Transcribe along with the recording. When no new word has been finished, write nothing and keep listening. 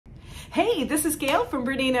Hey, this is Gayle from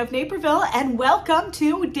BERNINA of Naperville, and welcome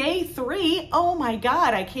to day 3. Oh my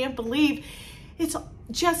God, I can't believe it's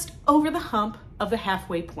just over the hump of the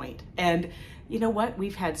halfway point. And you know what?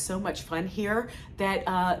 We've had so much fun here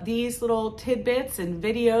that these little tidbits and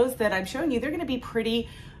videos that I'm showing you, they're gonna be pretty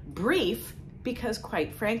brief because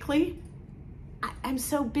quite frankly, I'm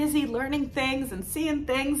so busy learning things and seeing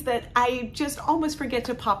things that I just almost forget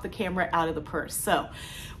to pop the camera out of the purse. So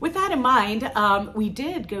with that in mind, we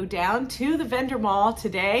did go down to the vendor mall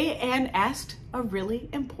today and asked a really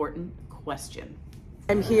important question.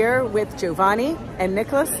 I'm here with Giovanni and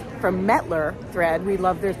Nicholas from Mettler Thread. We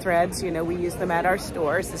love their threads. You know, we use them at our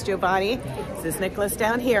stores. This is Giovanni, this is Nicholas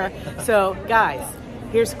down here. So guys,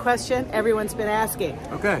 here's a question everyone's been asking.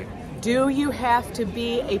 Okay. Do you have to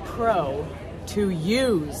be a pro to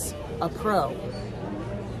use a pro?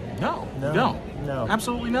 No,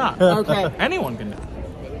 absolutely not. Okay. Anyone can do it.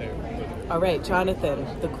 All right,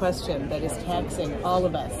 Jonathan, the question that is taxing all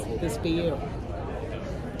of us, this be you.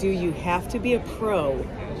 Do you have to be a pro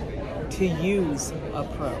to use a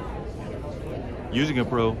pro? Using a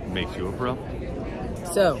pro makes you a pro.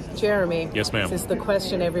 So, Jeremy. Yes, ma'am. This is the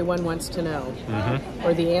question everyone wants to know,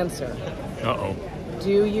 or the answer. Uh-oh.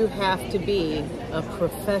 Do you have to be a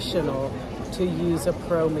professional to use a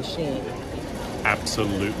pro machine?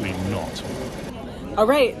 Absolutely not. All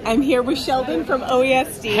right, I'm here with Sheldon from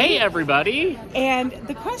OESD. Hey, everybody. And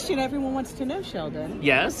the question everyone wants to know, Sheldon,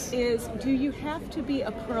 Yes? is do you have to be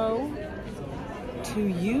a pro to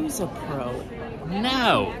use a pro?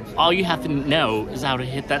 No. All you have to know is how to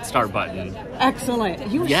hit that start button. Excellent.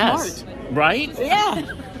 You were Yes. smart. Right? Yeah.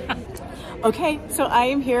 Okay, so I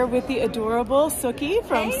am here with the adorable Suki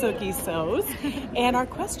from Suki Sews. And our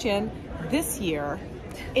question this year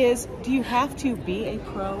is, do you have to be a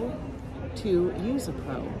pro to use a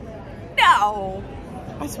pro? No.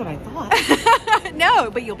 That's what I thought. No,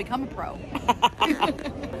 but you'll become a pro.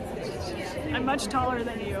 I'm much taller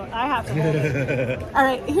than you. I have to hold it. All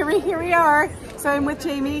right, here we are. So I'm with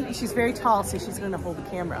Jamie. She's very tall, so she's going to hold the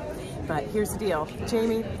camera. But here's the deal.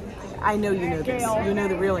 Jamie, I know you know this. Gayle. You know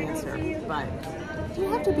the real answer. But do you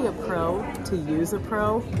have to be a pro to use a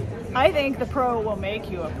pro? I think the pro will make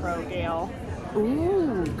you a pro, Gayle.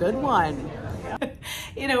 Ooh, good one.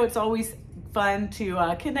 You know, it's always fun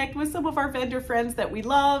to connect with some of our vendor friends that we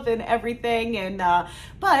love and everything. And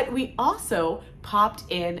but we also popped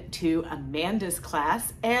into Amanda's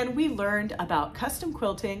class and we learned about custom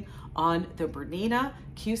quilting on the BERNINA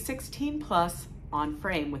Q16 Plus on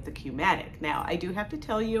frame with the Q-matic. Now, I do have to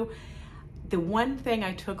tell you, the one thing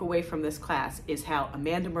I took away from this class is how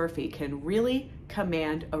Amanda Murphy can really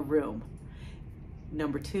command a room.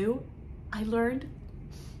 Number 2, I learned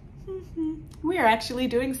we're actually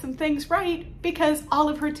doing some things right because all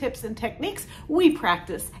of her tips and techniques we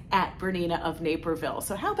practice at BERNINA of Naperville.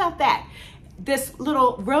 So how about that? This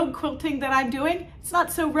little rogue quilting that I'm doing, it's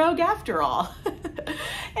not so rogue after all.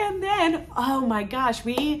 And then, oh my gosh,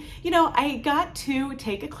 I got to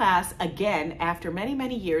take a class again after many,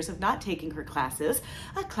 many years of not taking her classes,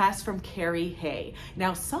 a class from Kerrie Hay.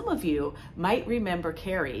 Now, some of you might remember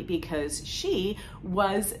Kerrie because she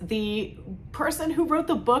was the person who wrote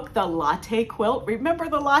the book, The Latte Quilt. Remember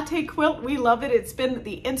the Latte Quilt? We love it. It's been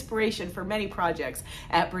the inspiration for many projects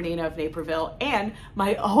at BERNINA of Naperville and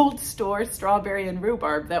my old store, Strawberry and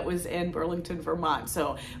Rhubarb, that was in Burlington, Vermont.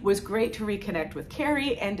 So it was great to reconnect with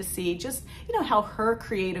Kerrie and to see just, how her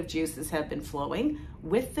creative juices have been flowing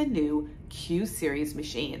with the new Q series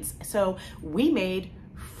machines. So we made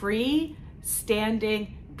freestanding,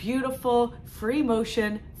 beautiful,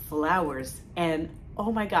 Freemotion flowers. And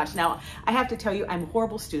oh my gosh, now I have to tell you, I'm a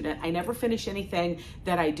horrible student. I never finish anything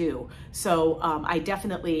that I do. So I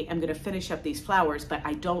definitely am gonna finish up these flowers, but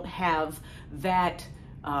I don't have that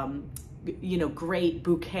great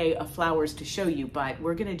bouquet of flowers to show you, but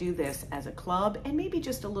we're gonna do this as a club and maybe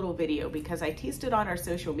just a little video because I teased it on our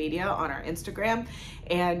social media, on our Instagram,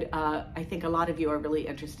 and I think a lot of you are really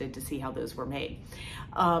interested to see how those were made.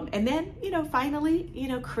 And then, finally,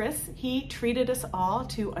 Chris, he treated us all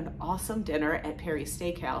to an awesome dinner at Perry's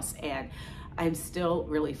Steakhouse, and I'm still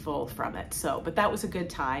really full from it. So, but that was a good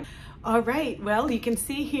time. All right, well, you can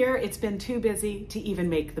see here, it's been too busy to even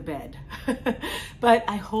make the bed. But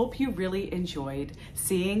I hope you really enjoyed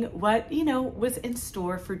seeing what, was in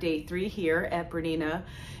store for day 3 here at BERNINA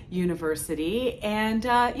University. And,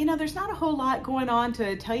 there's not a whole lot going on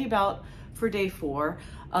to tell you about for day 4,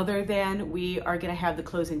 other than we are going to have the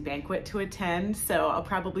closing banquet to attend. So I'll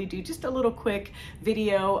probably do just a little quick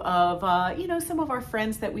video of, you know, some of our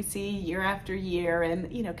friends that we see year after year and,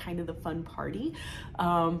 you know, kind of the fun party.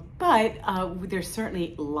 But there's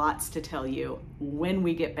certainly lots to tell you when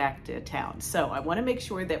we get back to town. So I want to make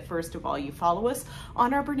sure that first of all, you follow us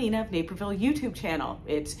on our BERNINA of Naperville YouTube channel.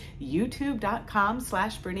 It's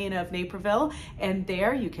youtube.com/BERNINA of Naperville. And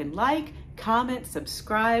there you can like, comment,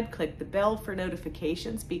 subscribe, click the bell for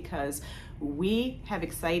notifications, because we have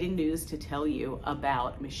exciting news to tell you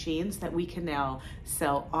about machines that we can now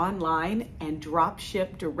sell online and drop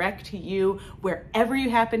ship direct to you wherever you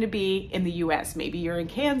happen to be in the US. Maybe you're in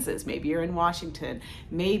Kansas, maybe you're in Washington,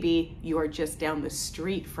 maybe you are just down the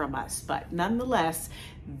street from us, but nonetheless,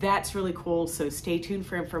 that's really cool. So stay tuned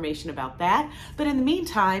for information about that. But in the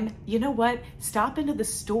meantime, you know what? Stop into the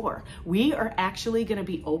store. We are actually going to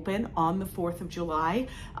be open on the 4th of July.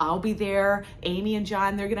 I'll be there. Amy and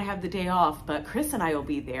John, they're going to have the day off, but Chris and I will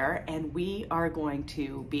be there, and we are going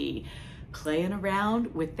to be playing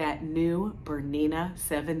around with that new BERNINA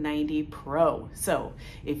 790 Pro. So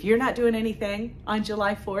if you're not doing anything on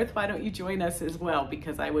July 4th, why don't you join us as well?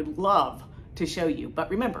 Because I would love to show you.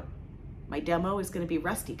 But remember, my demo is going to be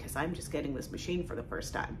rusty because I'm just getting this machine for the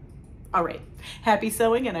first time. All right, happy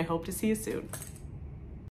sewing, and I hope to see you soon.